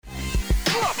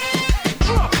Hey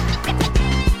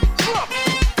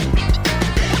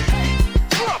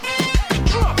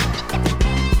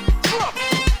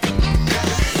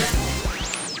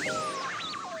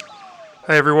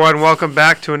everyone, welcome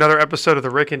back to another episode of the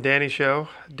Rick and Danny Show.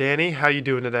 Danny, how you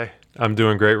doing today? I'm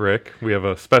doing great, Rick. We have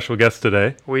a special guest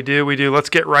today. We do. Let's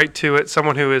get right to it.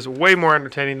 Someone who is way more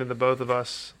entertaining than the both of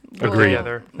us. Agreed.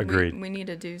 Together. We need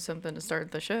to do something to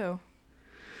start the show.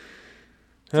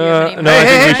 Hey,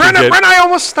 Brenna, I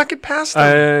almost snuck it past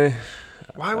him.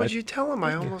 Why would you tell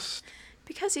him?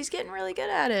 Because he's getting really good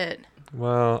at it.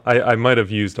 Well, I might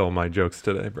have used all my jokes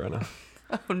today, Brenna.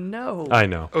 Oh, no. I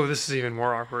know. Oh, this is even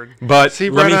more awkward. But See,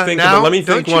 let Brenna, me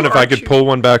think one if I could pull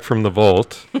one back from the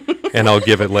vault, and I'll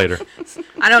give it later.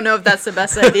 I don't know if that's the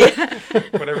best idea.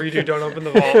 Whatever you do, don't open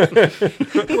the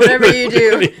vault. Whatever you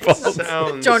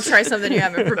do, don't try something you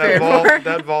haven't prepared for.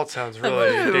 That vault sounds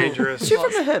really dangerous. Shoot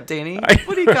from the hip, Danny.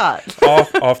 What do you got?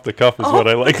 Off the cuff is what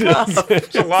I like to say.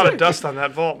 There's a lot of dust on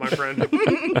that vault, my friend.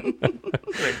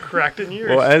 Like cracked in years.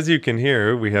 Well, as you can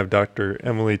hear, we have Dr.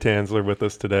 Emily Tanzler with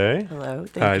us today. Hello, Hi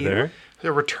thank you. there.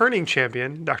 The returning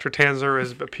champion, Dr. Tanzler,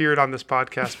 has appeared on this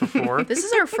podcast before. This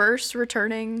is our first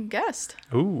returning guest.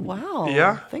 Ooh. Wow.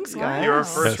 Yeah. Thanks, guys. You're our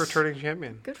first Yes. returning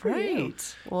champion. Good for you.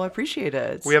 Right. Well, I appreciate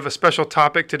it. We have a special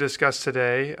topic to discuss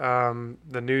today.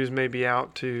 The news may be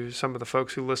out to some of the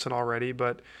folks who listen already,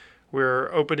 but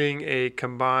we're opening a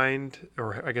combined,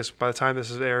 or I guess by the time this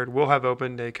is aired, we'll have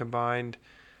opened a combined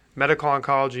medical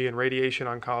oncology and radiation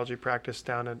oncology practice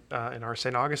down in our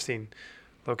St. Augustine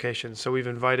location. So we've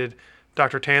invited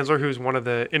Dr. Tanzler, who's one of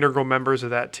the integral members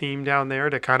of that team down there,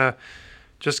 to kind of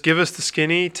just give us the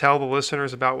skinny, tell the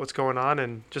listeners about what's going on,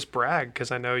 and just brag, because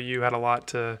I know you had a lot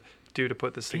to do to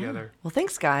put this together. Well,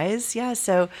 thanks, guys. Yeah,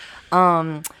 so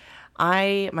my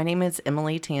name is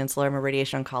Emily Tanzler. I'm a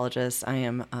radiation oncologist. I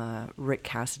am Rick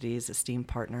Cassidy's esteemed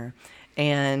partner.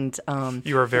 And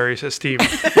you are very esteemed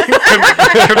compared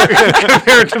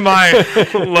to my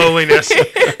lowliness.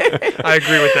 I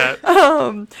agree with that.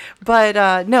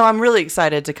 But no, I'm really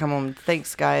excited to come on.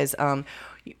 Thanks, guys.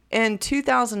 In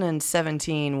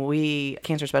 2017, we,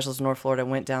 Cancer Specialists in North Florida,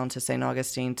 went down to St.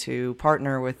 Augustine to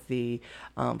partner with the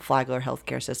Flagler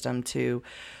Healthcare System to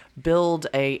build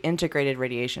a integrated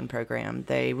radiation program.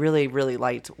 They really, really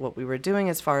liked what we were doing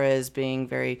as far as being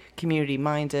very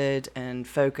community-minded and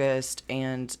focused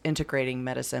and integrating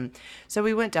medicine. So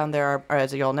we went down there,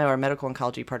 as you all know, our medical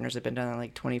oncology partners have been down there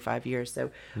like 25 years. So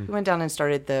we went down and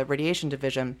started the radiation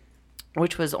division,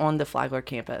 which was on the Flagler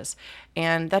campus.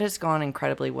 And that has gone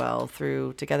incredibly well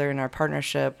together in our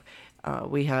partnership.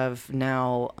 We have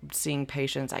now seen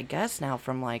patients, I guess now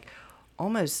from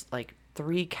almost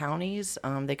 3 counties.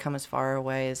 They come as far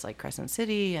away as Crescent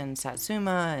City and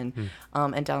Satsuma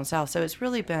and down south. So it's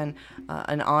really been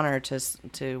an honor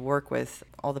to work with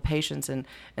all the patients in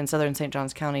southern St.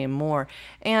 Johns County and more.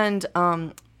 And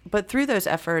but through those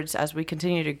efforts, as we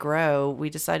continue to grow,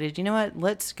 we decided, you know what,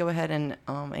 let's go ahead and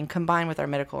combine with our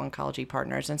medical oncology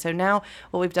partners. And so now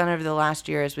what we've done over the last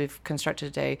year is we've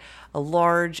constructed a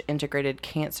large integrated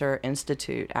cancer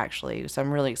institute, actually. So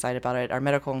I'm really excited about it. Our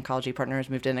medical oncology partners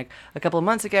moved in a couple of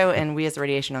months ago, and we as the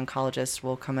radiation oncologists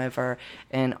will come over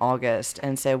in August.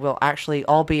 And so we'll actually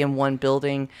all be in one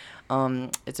building.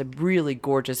 It's a really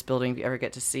gorgeous building if you ever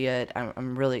get to see it.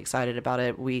 I'm really excited about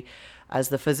it. We, as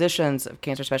the physicians of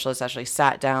Cancer Specialists, actually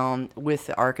sat down with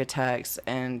the architects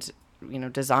and,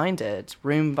 designed it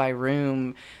room by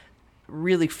room,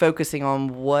 really focusing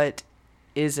on what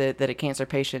is it that a cancer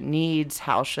patient needs,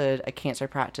 how should a cancer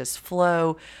practice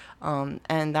flow.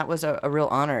 And that was a real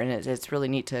honor, and it's really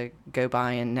neat to go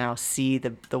by and now see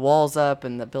the walls up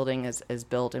and the building is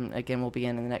built, and again we'll be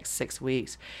in the next 6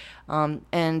 weeks.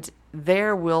 And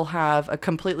there we'll have a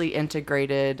completely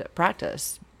integrated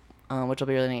practice, which will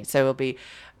be really neat. So it'll be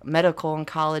medical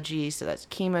oncology, so that's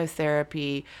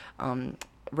chemotherapy,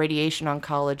 radiation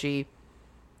oncology,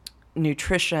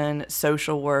 nutrition,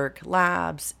 social work,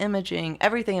 labs, imaging,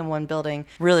 everything in one building.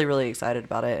 Really, really excited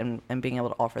about it and being able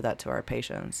to offer that to our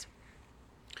patients.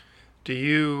 Do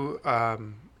you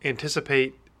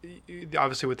anticipate,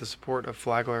 obviously with the support of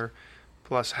Flagler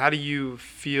Plus, how do you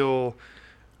feel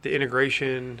the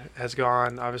integration has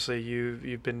gone? Obviously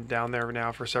you've been down there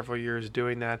now for several years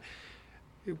doing that.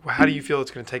 How do you feel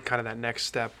it's going to take kind of that next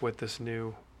step with this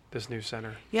new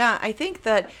center? Yeah, I think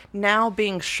that now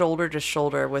being shoulder to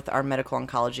shoulder with our medical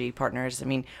oncology partners, I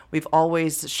mean, we've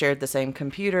always shared the same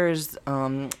computers,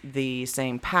 the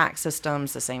same PAC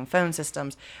systems, the same phone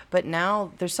systems, but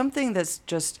now there's something that's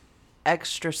just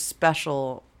extra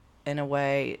special in a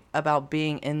way about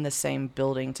being in the same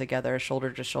building together,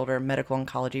 shoulder to shoulder, medical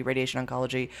oncology, radiation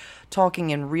oncology, talking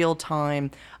in real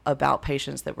time about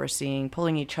patients that we're seeing,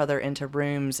 pulling each other into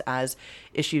rooms as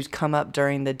issues come up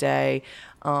during the day.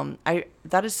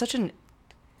 That is such an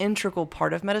integral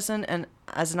part of medicine. And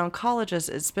as an oncologist,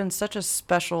 it's been such a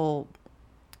special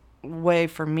way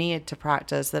for me to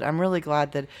practice that I'm really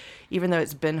glad that even though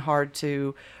it's been hard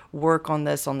to work on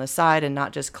this on the side and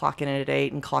not just clock in at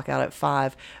 8 and clock out at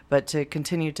 5, but to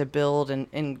continue to build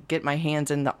and get my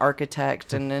hands in the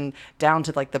architect and then down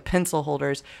to like the pencil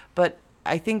holders. But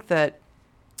I think that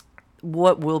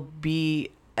what will be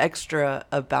extra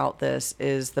about this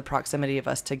is the proximity of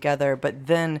us together, but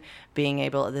then being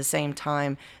able at the same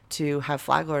time to have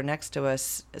Flagler next to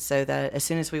us so that as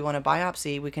soon as we want a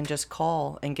biopsy, we can just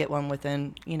call and get one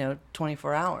within,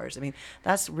 24 hours. I mean,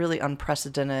 that's really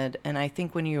unprecedented. And I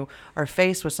think when you are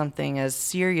faced with something as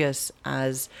serious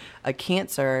as a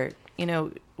cancer,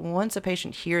 once a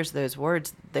patient hears those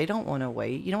words, they don't want to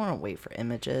wait. You don't want to wait for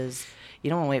images. You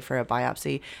don't want to wait for a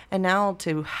biopsy. And now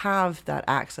to have that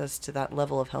access to that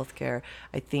level of healthcare,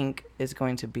 I think is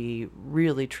going to be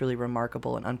really, truly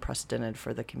remarkable and unprecedented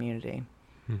for the community.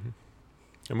 Mm-hmm.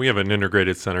 And we have an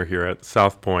integrated center here at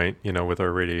South Point, with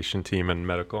our radiation team and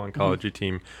medical oncology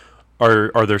team.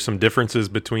 Are there some differences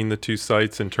between the two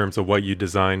sites in terms of what you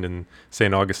designed in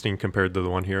St. Augustine compared to the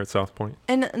one here at South Point?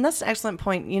 And that's an excellent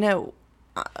point.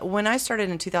 When I started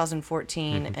in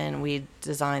 2014 and we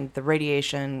designed the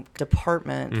radiation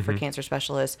department for cancer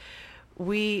specialists,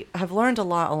 we have learned a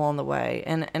lot along the way.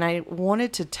 And I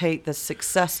wanted to take the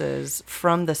successes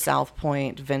from the South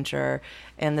Point venture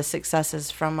and the successes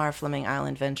from our Fleming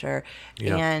Island venture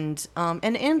and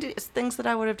things that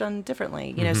I would have done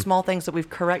differently, small things that we've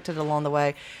corrected along the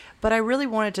way. But I really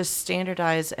wanted to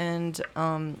standardize and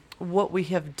what we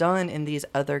have done in these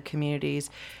other communities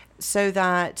so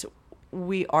that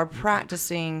we are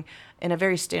practicing in a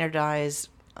very standardized,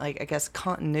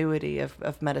 continuity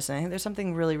of medicine. I think there's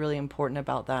something really, really important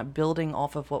about that, building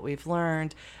off of what we've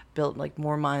learned, build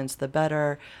more minds, the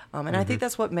better. And I think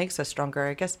that's what makes us stronger.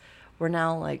 I guess we're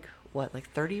now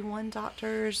 31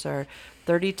 doctors or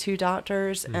 32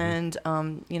 doctors. And,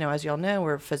 as y'all know,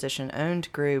 we're a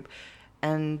physician-owned group.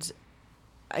 And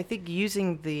I think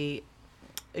using the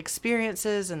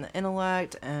experiences and the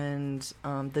intellect and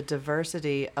the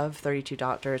diversity of 32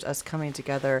 doctors, us coming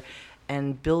together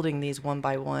and building these one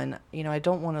by one, I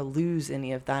don't want to lose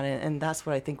any of that. And that's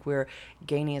what I think we're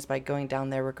gaining is by going down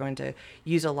there. We're going to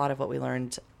use a lot of what we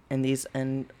learned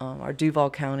in our Duval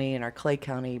County and our Clay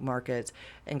County markets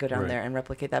and go down there and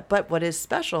replicate that. But what is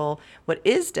special, what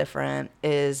is different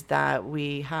is that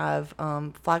we have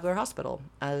Flagler Hospital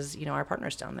as, our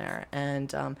partners down there. And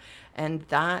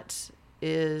that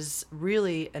is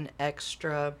really an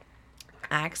extra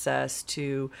access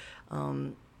to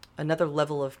another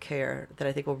level of care that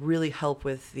I think will really help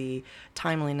with the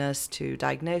timeliness to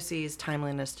diagnoses,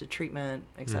 timeliness to treatment,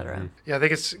 et cetera. Yeah, I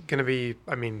think it's going to be,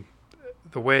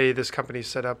 the way this company's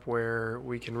set up where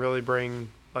we can really bring,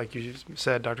 like you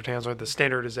said, Dr. Tanzler, the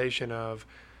standardization of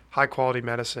high-quality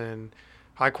medicine,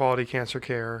 high-quality cancer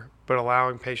care, but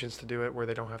allowing patients to do it where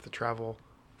they don't have to travel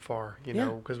far,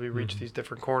 because we reach these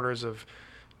different corners of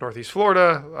Northeast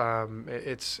Florida.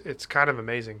 It's kind of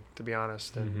amazing, to be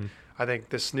honest. And I think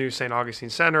this new St. Augustine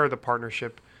Center, the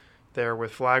partnership there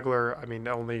with Flagler,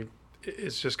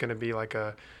 it's just going to be like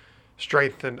a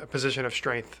strength and a position of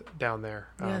strength down there,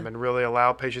 and really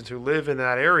allow patients who live in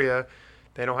that area.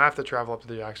 They don't have to travel up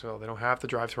to Jacksonville. They don't have to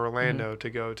drive to Orlando to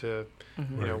go to,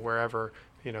 wherever.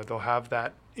 They'll have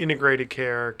that integrated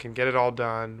care, can get it all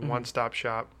done, one-stop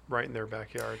shop right in their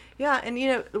backyard. Yeah, and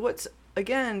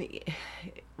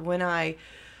when I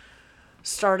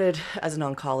started as an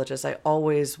oncologist, I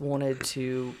always wanted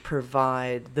to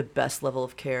provide the best level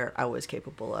of care I was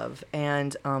capable of.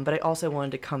 And but I also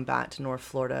wanted to come back to North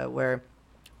Florida where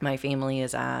my family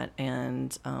is at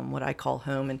and what I call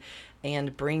home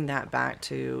and bring that back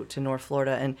to North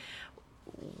Florida. And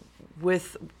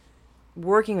with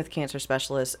working with cancer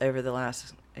specialists over the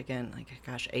last,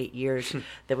 8 years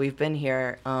that we've been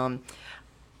here,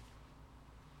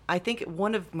 I think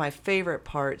one of my favorite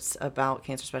parts about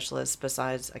cancer specialists,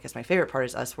 besides, my favorite part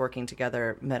is us working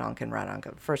together, MedOnc and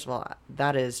RadOnc. First of all,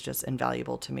 that is just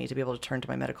invaluable to me to be able to turn to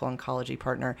my medical oncology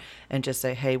partner and just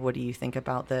say, hey, what do you think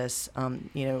about this?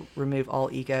 Remove all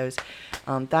egos.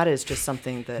 That is just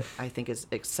something that I think is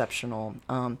exceptional.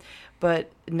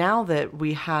 But now that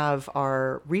we have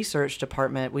our research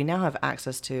department, we now have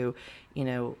access to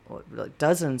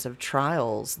dozens of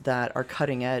trials that are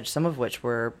cutting edge, some of which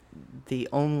were the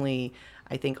only,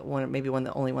 I think maybe one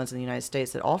of the only ones in the United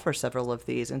States that offer several of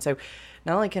these. And so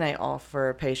not only can I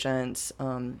offer patients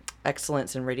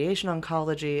excellence in radiation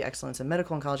oncology, excellence in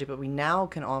medical oncology, but we now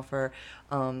can offer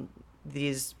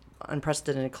these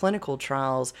unprecedented clinical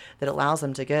trials that allows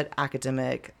them to get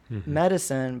academic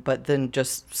medicine, but then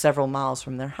just several miles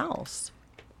from their house.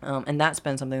 And that's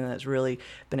been something that's really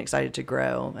been excited to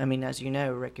grow. I mean, as you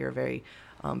know, Rick, you're a very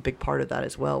big part of that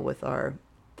as well with our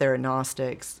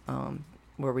theranostics,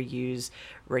 where we use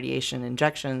radiation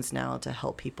injections now to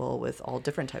help people with all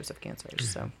different types of cancers.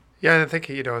 So. Yeah, and I think,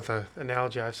 the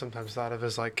analogy I've sometimes thought of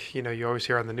is like, you always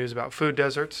hear on the news about food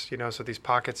deserts, so these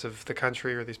pockets of the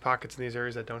country or these pockets in these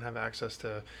areas that don't have access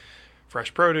to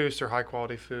fresh produce or high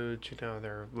quality foods,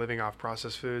 they're living off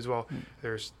processed foods. Well,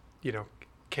 there's,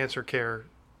 cancer care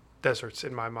deserts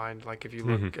in my mind. Like if you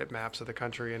look at maps of the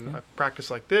country, and a practice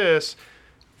like this,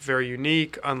 very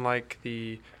unique, unlike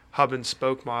the hub and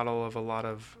spoke model of a lot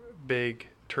of big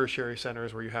tertiary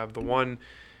centers where you have the one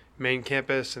main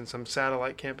campus and some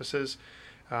satellite campuses.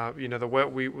 The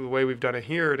way we've done it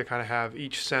here to kind of have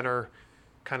each center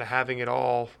kind of having it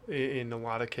all in a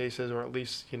lot of cases, or at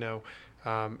least,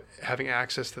 having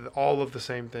access to all of the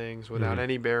same things without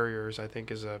any barriers, I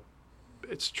think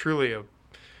it's truly a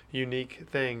unique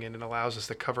thing, and it allows us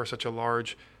to cover such a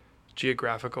large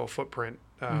geographical footprint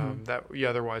that you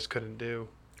otherwise couldn't do.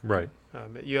 Right.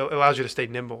 It allows you to stay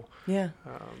nimble. Yeah.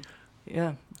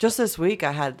 Yeah. Just this week,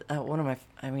 I had it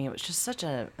was just such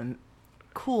a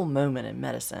cool moment in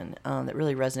medicine that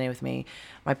really resonated with me.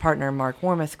 My partner, Mark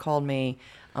Wormuth, called me,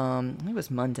 I think it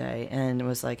was Monday, and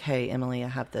was like, hey, Emily, I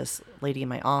have this lady in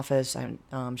my office.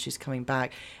 She's coming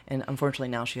back, and unfortunately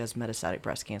now she has metastatic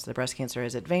breast cancer. The breast cancer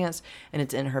is advanced, and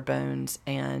it's in her bones,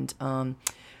 and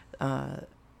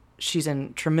she's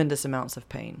in tremendous amounts of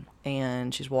pain,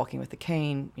 and she's walking with a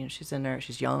cane. She's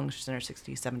young, she's in her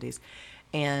 60s, 70s,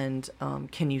 and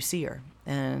can you see her?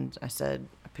 And I said,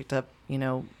 I picked up,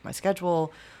 my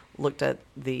schedule, looked at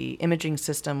the imaging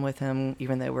system with him,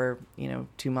 even though we're,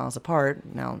 2 miles apart.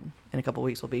 Now, in a couple of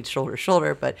weeks, we'll be shoulder to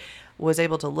shoulder, but was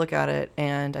able to look at it.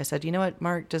 And I said, you know what,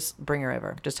 Mark, just bring her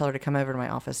over. Just tell her to come over to my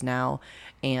office now.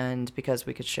 And because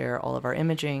we could share all of our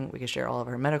imaging, we could share all of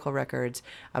our medical records,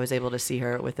 I was able to see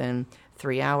her within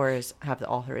 3 hours, have the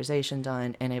authorization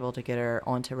done, and able to get her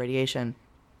onto radiation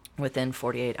within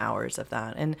 48 hours of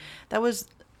that. And that was,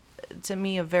 to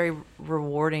me, a very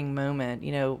rewarding moment.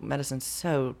 Medicine's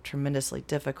so tremendously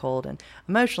difficult, and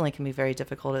emotionally can be very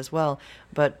difficult as well.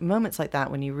 But moments like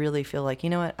that, when you really feel like,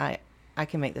 I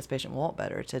can make this patient walk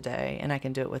better today, and I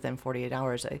can do it within 48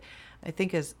 hours, I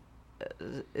think is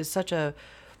such a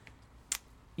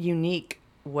unique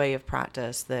way of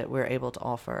practice that we're able to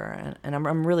offer. And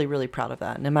I'm really, really proud of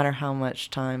that, no matter how much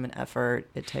time and effort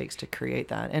it takes to create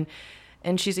that.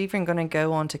 And she's even going to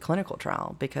go on to clinical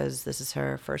trial because this is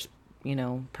her first,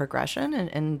 progression.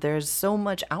 And there's so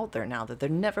much out there now that there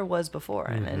never was before.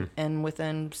 And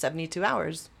within 72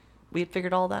 hours, we had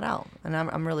figured all that out. And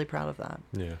I'm really proud of that.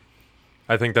 Yeah.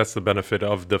 I think that's the benefit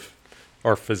of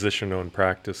our physician-owned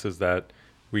practice, is that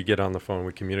we get on the phone,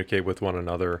 we communicate with one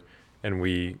another, and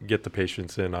we get the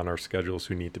patients in on our schedules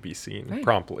who need to be seen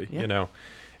promptly,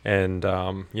 And,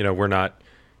 we're not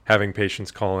having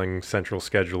patients calling central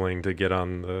scheduling to get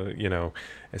on the,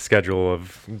 a schedule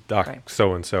of doc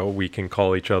so-and-so. We can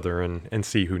call each other and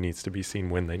see who needs to be seen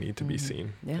when they need to be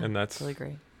seen. Yeah, and that's really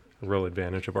great. A real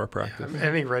advantage of our practice. Yeah,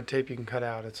 any red tape you can cut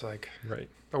out, it's like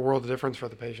a world of difference for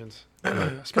the patients, Right.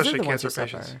 especially cancer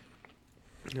patients.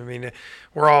 I mean,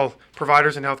 we're all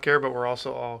providers in healthcare, but we're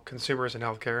also all consumers in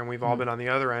healthcare, and we've all been on the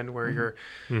other end where you're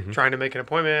trying to make an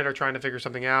appointment or trying to figure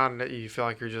something out, and you feel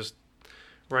like you're just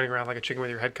running around like a chicken with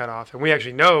your head cut off. And we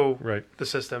actually know the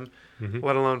system,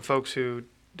 let alone folks who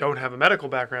don't have a medical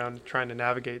background trying to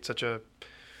navigate such a,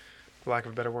 for lack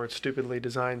of a better word, stupidly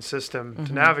designed system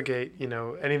to navigate.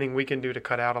 Anything we can do to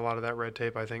cut out a lot of that red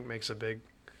tape, I think, makes a big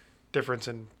difference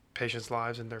in patients'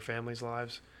 lives and their families'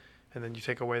 lives. And then you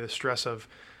take away the stress of,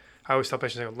 I always tell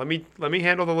patients, let me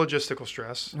handle the logistical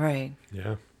stress. Right.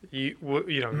 Yeah.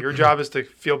 Your job is to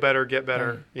feel better, get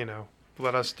better.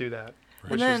 Let us do that.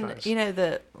 And then,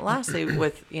 the lastly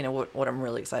with, what I'm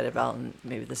really excited about, and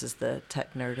maybe this is the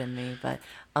tech nerd in me, but,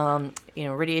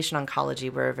 radiation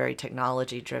oncology, we're a very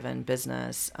technology-driven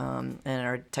business, and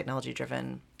our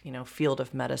technology-driven, field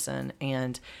of medicine.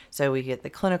 And so we get the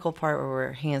clinical part where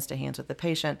we're hands to hands with the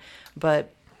patient,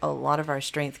 but a lot of our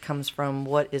strength comes from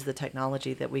what is the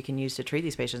technology that we can use to treat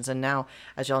these patients. And now,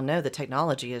 as y'all know, the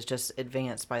technology is just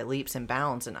advanced by leaps and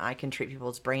bounds, and I can treat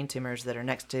people's brain tumors that are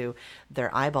next to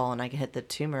their eyeball, and I can hit the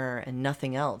tumor and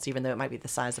nothing else, even though it might be the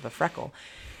size of a freckle.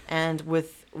 And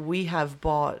with we have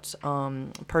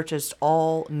purchased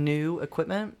all new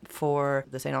equipment for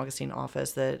the St. Augustine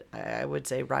office that I would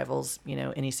say rivals,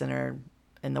 any center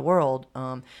in the world.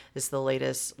 It's the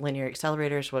latest linear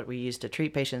accelerators, what we use to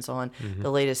treat patients on, the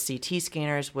latest CT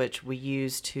scanners, which we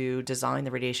use to design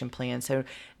the radiation plan. So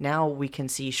now we can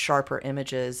see sharper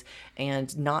images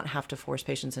and not have to force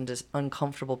patients into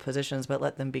uncomfortable positions, but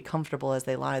let them be comfortable as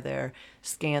they lie there,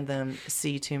 scan them,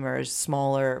 see tumors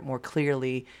smaller, more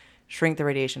clearly, shrink the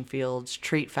radiation fields,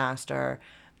 treat faster,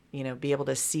 be able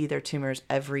to see their tumors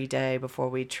every day before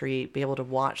we treat, be able to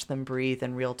watch them breathe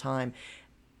in real time.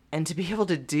 And to be able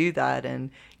to do that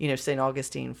in, St.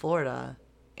 Augustine, Florida,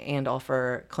 and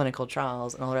offer clinical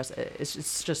trials and all the rest,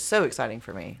 it's just so exciting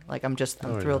for me. Like, I'm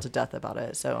thrilled to death about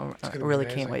it. So I really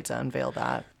can't wait to unveil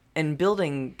that. And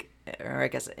building, or I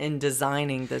guess in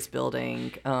designing this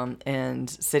building, and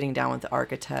sitting down with the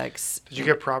architects. Did you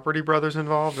get Property Brothers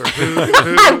involved, or who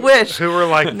I wish. Who were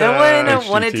like no one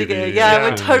wanted to get? Yeah, I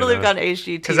would totally have gotten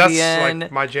HGTV because that's in.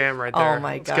 like my jam right there. Oh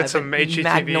my god! Let's get some HGTV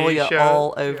Magnolia show.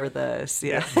 all over this.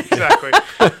 Yeah. Exactly.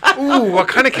 Ooh, what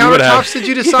kind of countertops did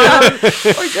you decide on?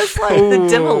 Or just like the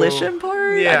demolition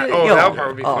part. Yeah. That part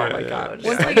would be fun. Oh my god.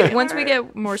 Once we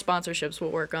get more sponsorships,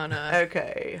 we'll work on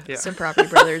okay. some Property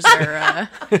Brothers or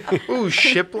ooh,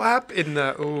 shiplap in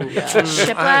the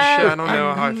shiplap. I don't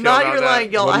know how I feel Not about your that.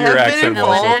 like, y'all. What I do your have been accent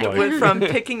voices involved look with from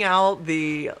picking out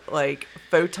the like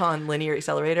photon linear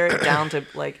accelerator down to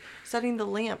like setting the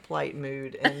lamplight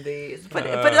mood and the but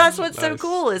that's what's so nice.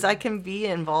 cool is I can be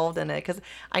involved in it because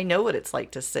I know what it's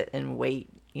like to sit and wait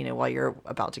while you're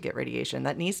about to get radiation.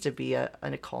 That needs to be in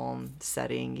a calm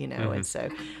setting, and so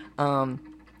one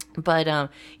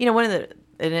of the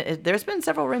there's been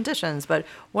several renditions, but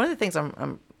one of the things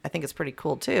I think it's pretty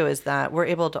cool too is that we're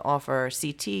able to offer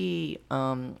CT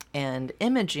and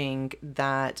imaging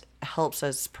that helps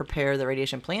us prepare the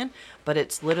radiation plan, but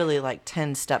it's literally like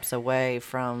 10 steps away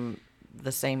from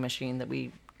the same machine that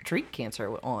we treat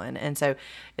cancer on. And so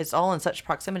it's all in such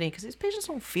proximity because these patients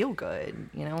don't feel good.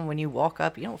 When you walk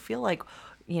up, you don't feel like,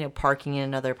 parking in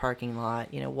another parking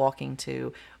lot, walking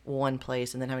to one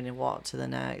place and then having to walk to the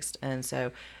next. And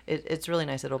so it's really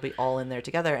nice. It'll be all in there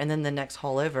together. And then the next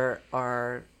hall over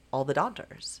are all the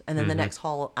doctors. And then the next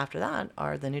hall after that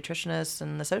are the nutritionists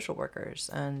and the social workers.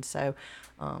 And so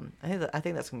I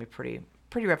think that's going to be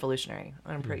pretty revolutionary.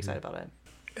 I'm pretty excited about it.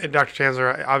 And Dr.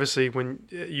 Tanzler, obviously, when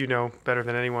you know better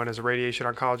than anyone as a radiation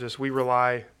oncologist, we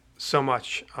rely so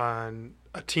much on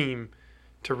a team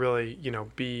to really,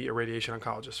 be a radiation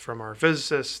oncologist, from our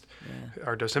physicists,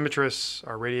 our dosimetrists,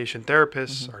 our radiation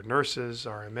therapists, our nurses,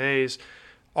 our MAs,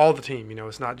 all the team.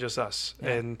 It's not just us. Yeah.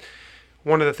 And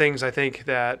one of the things I think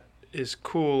that is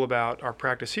cool about our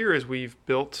practice here is we've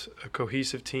built a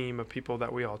cohesive team of people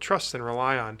that we all trust and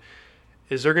rely on.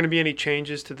 Is there going to be any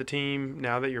changes to the team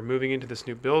now that you're moving into this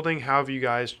new building? How have you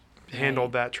guys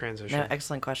handled that transition? No,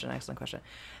 excellent question.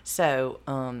 So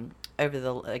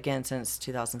since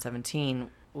 2017,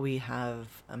 we have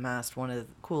amassed one of the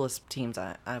coolest teams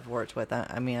I've worked with.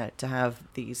 To have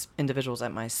these individuals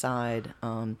at my side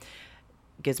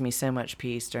gives me so much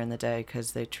peace during the day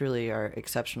because they truly are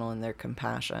exceptional in their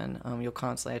compassion.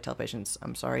 I tell patients,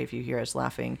 I'm sorry if you hear us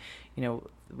laughing.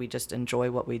 We just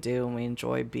enjoy what we do, and we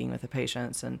enjoy being with the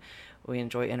patients, and we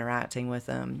enjoy interacting with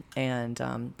them, and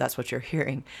that's what you're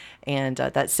hearing. And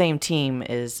that same team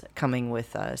is coming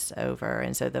with us over,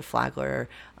 and so the Flagler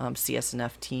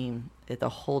CSNF team, the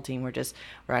whole team, we're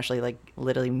actually like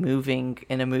literally moving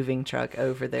in a moving truck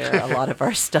over there, a lot of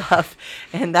our stuff,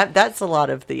 and that's a lot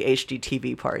of the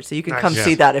HGTV part. So you can come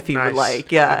see that if you would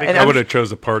like. Yeah, and I would have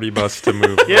chose a party bus to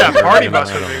move. Party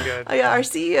bus would have been good. Our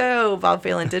CEO Bob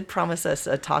Phelan did promise us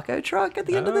a taco truck at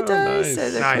the end of the day, nice.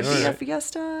 so there could be a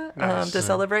fiesta to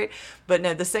celebrate. But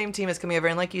no, the same team is coming over,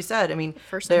 and like you said,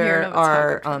 there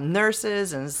are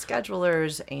nurses and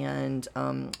schedulers and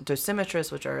dosimetrists,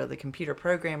 which are the computer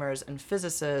programmers, and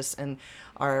physicists, and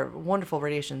our wonderful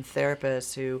radiation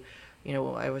therapists who,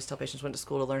 I always tell patients went to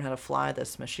school to learn how to fly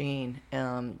this machine.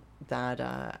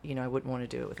 I wouldn't want to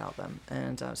do it without them.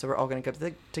 And so we're all going to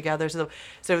go together. So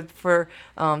for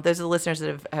those of the listeners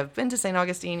that have been to St.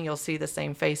 Augustine, you'll see the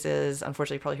same faces.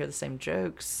 Unfortunately, you probably hear the same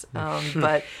jokes.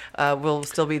 But we'll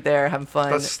still be there having fun.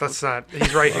 That's not.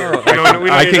 He's right here.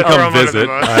 I can come visit.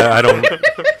 I don't.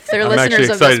 They're I'm listeners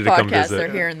of excited this to come podcast. visit.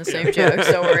 They're hearing the same jokes.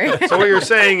 Don't worry. So what you're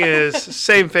saying is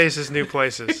same faces, new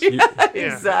places.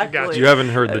 Exactly. Gotcha. You haven't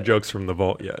heard the jokes from the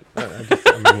vault yet.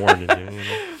 I'm warning you.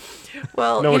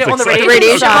 Well, No on one's the excited.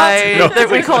 radiation No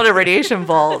side, we call it a radiation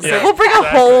vault. So Yeah, we'll bring a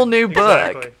whole new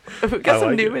book. Exactly. We've got I some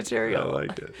like new it. material. I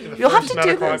liked it. You're the You'll have first to do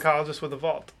medical this. oncologist with a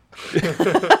vault.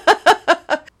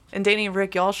 And Danny and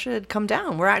Rick, y'all should come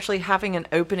down. We're actually having an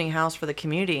opening house for the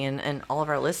community and all of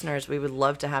our listeners. We would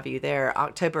love to have you there.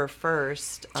 October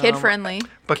 1st. Kid friendly.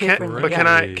 But Kid-friendly, can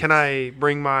yeah. can I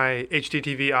bring my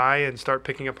HDTV eye and start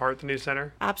picking apart the new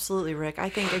center? Absolutely, Rick. I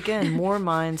think, again, more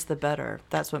minds, the better.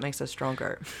 That's what makes us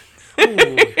stronger.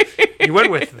 Ooh, you went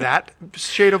with that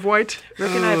shade of white.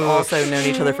 Rick and I have also known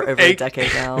each other for over a Egg-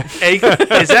 decade now. Egg,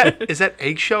 is that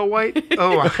eggshell white?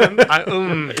 Oh,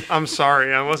 I'm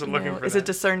sorry. I wasn't looking for It's that. a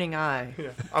discerning eye. Yeah.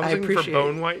 I was I looking for appreciate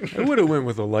bone white. I would have went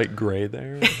with a light gray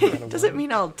there. Doesn't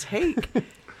mean I'll take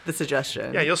the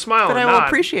suggestion. Yeah, you'll smile But and I will nod.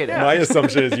 appreciate it. My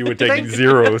assumption is you would take Thank-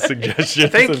 0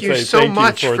 suggestions. Thank and you say, so "Thank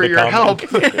much for the your comment."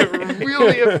 help.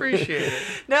 Really appreciate it.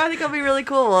 No, I think it'll be really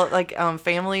cool. Like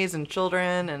families and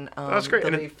children, and That's great.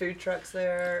 there'll And be food trucks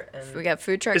there. And We got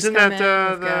food trucks Isn't coming.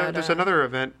 that We've got, there's another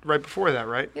event right before that,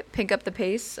 right? Yep, Pink Up the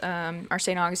Pace. Our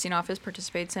St. Augustine office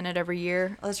participates in it every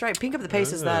year. Oh, that's right. Pink Up the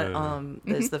Pace is that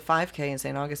Mm-hmm. is the 5K in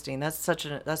St. Augustine.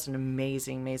 That's an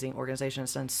amazing organization.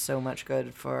 It's done so much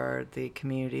good for the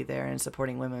community there and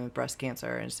supporting women with breast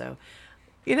cancer. And so,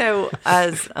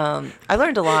 as I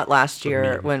learned a lot last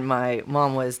year when my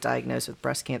mom was diagnosed with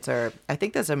breast cancer. I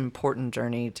think that's an important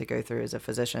journey to go through as a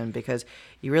physician because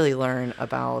you really learn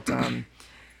about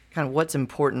kind of what's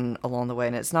important along the way,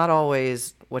 and it's not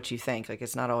always what you think. Like,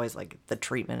 it's not always like the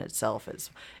treatment itself.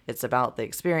 It's about the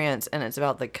experience, and it's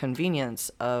about the convenience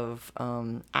of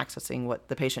accessing what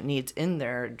the patient needs in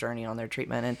their journey on their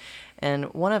treatment.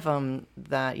 And one of them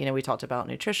that we talked about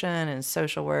nutrition and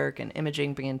social work and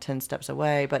imaging being 10 steps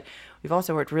away, but we've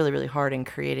also worked really hard in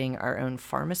creating our own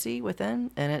pharmacy within,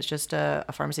 and it's just a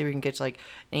pharmacy where you can get like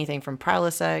anything from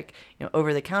Prilosec,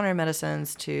 over-the-counter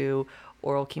medicines to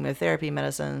oral chemotherapy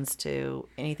medicines to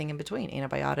anything in between,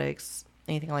 antibiotics,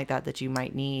 anything like that you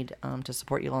might need to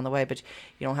support you along the way. But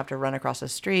you don't have to run across the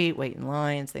street, wait in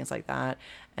lines, things like that.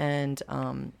 And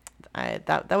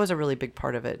that was a really big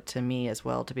part of it to me as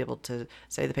well, to be able to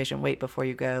say to the patient, wait before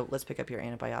you go, let's pick up your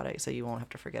antibiotic so you won't have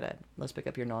to forget it. Let's pick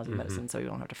up your nausea medicine so you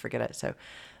won't have to forget it. So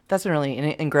that's been really,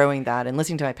 in growing that and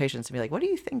listening to my patients and be like, what do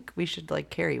you think we should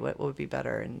carry? What would be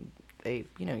better? And they,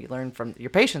 you learn from, your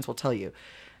patients will tell you.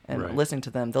 And Right. listening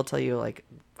to them, they'll tell you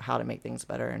how to make things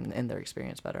better and their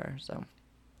experience better. So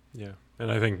Yeah,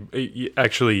 and I think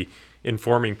actually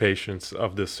informing patients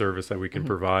of this service that we can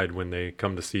provide when they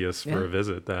come to see us for Yeah. a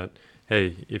visit, that,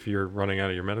 hey, if you're running out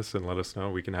of your medicine, let us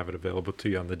know. We can have it available to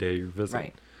you on the day you visit.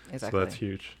 right, exactly. So that's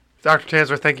huge. Dr.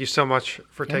 Tanzler, thank you so much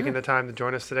for taking Yeah. the time to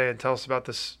join us today and tell us about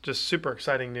this just super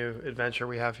exciting new adventure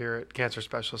we have here at Cancer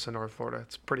Specialists in North Florida.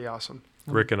 It's pretty awesome.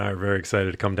 Rick and I are very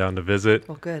excited to come down to visit.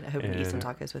 Well, good. I hope you eat some And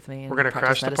tacos with me. And We're going to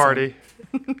practice crash the medicine.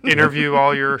 party, interview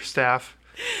all your staff.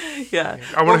 Yeah.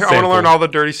 I want to Sample. learn all the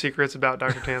dirty secrets about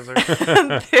Dr.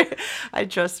 Tanzler. I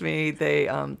trust me, they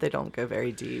don't go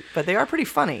very deep, but they are pretty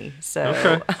funny. So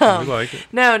Okay, we like it.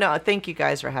 No, thank you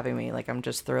guys for having me. I'm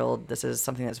just thrilled. This is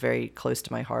something that's very close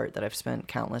to my heart that I've spent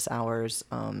countless hours,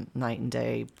 night and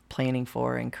day, planning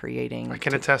for and creating. I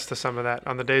can attest to some of that.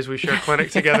 On the days we share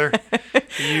clinic together,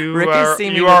 you Rick is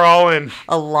seeming you are all in.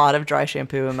 a lot of dry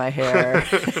shampoo in my hair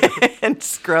and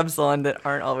scrubs on that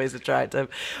aren't always attractive.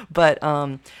 But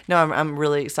no, I'm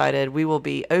really excited. We will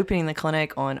be opening the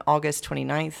clinic on August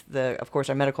 29th. Of course,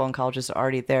 our medical oncologists are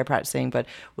already there practicing, but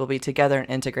we'll be together and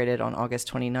integrated on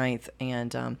August 29th.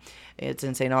 And it's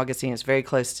in St. Augustine. It's very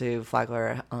close to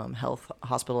Flagler Health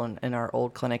Hospital in our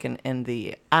old clinic. And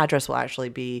the address will actually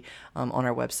be on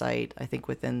our website, I think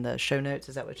within the show notes.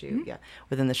 Is that what you? Yeah,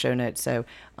 within the show notes. So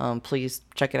please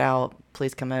check it out.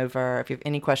 Please come over. If you have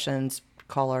any questions,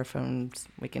 call our phones.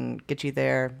 We can get you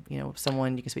there.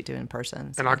 Someone you can speak to in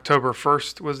person. And October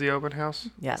 1st was the open house?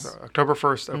 Yes. So October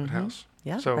 1st, open house.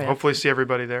 Yeah, So right hopefully see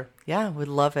everybody there. Yeah, we'd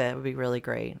love it. It would be really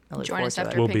great. I look Join forward us to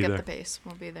after it. We'll Pink be Up there. the Pace.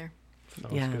 We'll be there.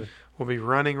 Sounds Yeah. good. We'll be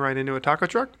running right into a taco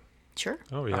truck. Sure.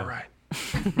 Oh, yeah. All right.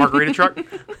 Margarita truck?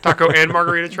 Taco and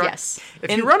margarita truck? Yes.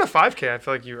 If you run a 5K, I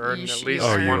feel like you earn You at should. least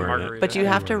Oh, you one earn it. margarita. But you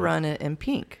have to Right. run it in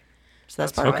pink. So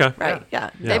that's That's part of it. okay. Right. Yeah.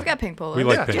 Yeah. They've got pink polos. We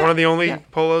like Yeah, it's pink. one of the only Yeah.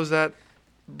 polos that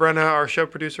Brenna, our show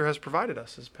producer, has provided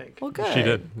us is pink. Well, good. She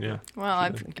did, yeah. Well,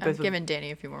 I've Both I've of- given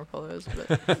Danny a few more polos,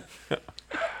 but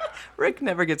Rick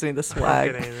never gets me the I don't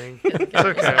swag. get anything. It's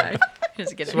okay.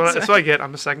 just get That's it. what, that's what I get.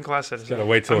 I'm a second class citizen. Gotta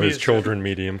wait till I'm his used to it. children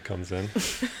medium comes in.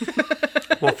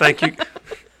 Well, thank you.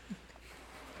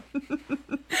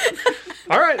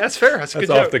 All right, that's fair. That's a That's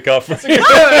good off joke. the cuff. This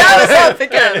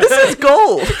is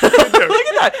gold. Look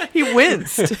at that. He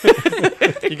winced.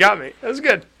 You got me. That was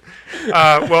good.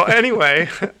 Well, anyway,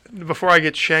 before I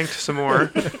get shanked some more,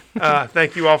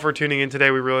 thank you all for tuning in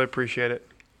today. We really appreciate it.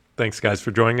 Thanks, guys,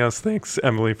 for joining us. Thanks,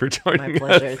 Emily, for My joining us.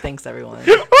 pleasure. Thanks, everyone.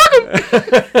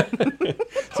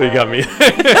 So So you got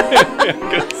me.